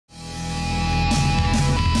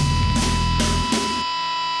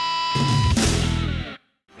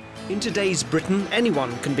today's Britain,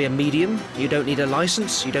 anyone can be a medium. You don't need a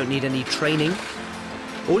licence, you don't need any training.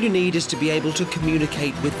 All you need is to be able to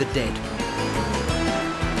communicate with the dead.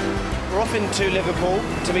 We're off into Liverpool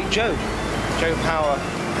to meet Joe Power,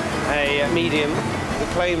 a medium. The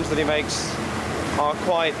claims that he makes are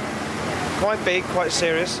quite big, quite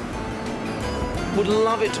serious. Would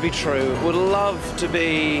love it to be true, would love to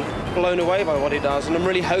be blown away by what he does, and I'm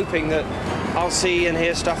really hoping that I'll see and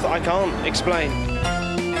hear stuff that I can't explain.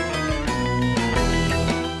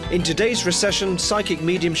 In today's recession, psychic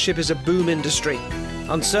mediumship is a boom industry.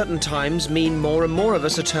 Uncertain times mean more and more of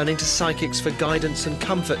us are turning to psychics for guidance and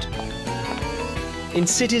comfort. In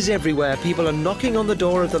cities everywhere, people are knocking on the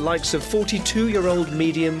door of the likes of 42-year-old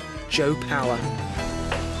medium Joe Power.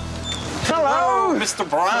 Hello, Mr.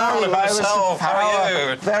 Brown and myself. How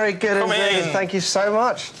are you? Very good indeed. Thank you so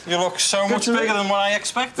much. You look so much bigger than what I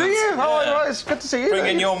expected. Do you? Yeah. Oh, right. It's good to see you.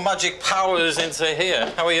 Bringing your magic powers into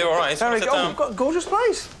here. How are you? All right. Very good. Oh, we've got a gorgeous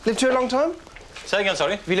place. Lived here a long time? Say again,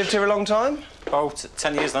 sorry. Have you lived here a long time? About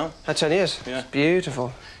 10 years now. 10 years? Yeah. It's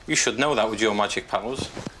beautiful. You should know that with your magic powers.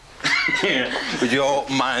 With your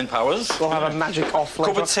mind powers. We'll have a magic off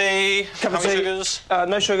later. Cup of tea. Cup of tea. Sugars?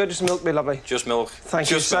 No sugar, just milk, be lovely. Just milk.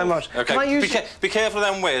 Thank you so much. Okay. Can I use... Be careful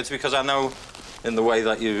of them words, because I know in the way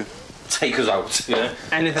that you take us out. Yeah.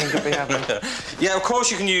 Anything could be happening. Yeah, of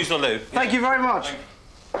course you can use the loo. Thank you very much.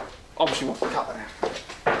 Obviously, we'll cut that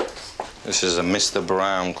out. This is a Mr.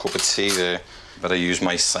 Brown cup of tea there. Better use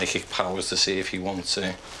my psychic powers to see if he wants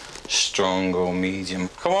a strong or medium.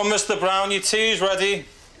 Come on, Mr. Brown, your tea's ready.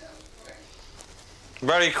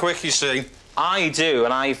 Very quick, you see. I do,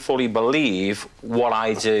 and I fully believe what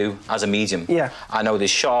I do as a medium. Yeah. I know there's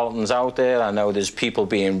charlatans out there, I know there's people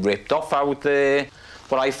being ripped off out there,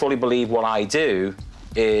 but I fully believe what I do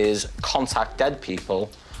is contact dead people,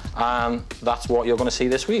 and that's what you're going to see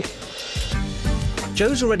this week.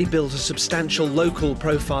 Joe's already built a substantial local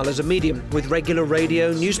profile as a medium, with regular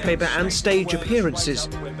radio, newspaper and stage appearances.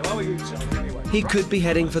 He could be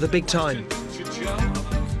heading for the big time.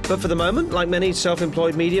 But for the moment, like many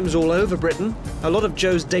self-employed mediums all over Britain, a lot of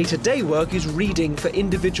Joe's day-to-day work is reading for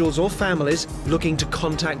individuals or families looking to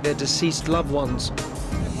contact their deceased loved ones.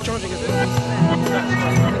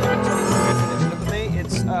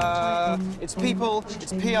 It's people,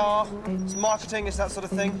 it's PR, it's marketing, it's that sort of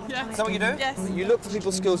thing. Yeah. Is that what you do? Yes. You look for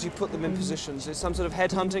people's skills, you put them in positions. It's some sort of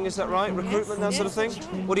headhunting, is that right? Recruitment, that sort of thing?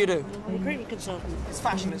 Right. What do you do? Recruitment consultant. It's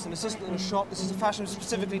fashion, it's an assistant in a shop. This is a fashion,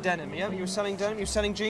 specifically denim, yeah? You were selling denim, you were selling jeans?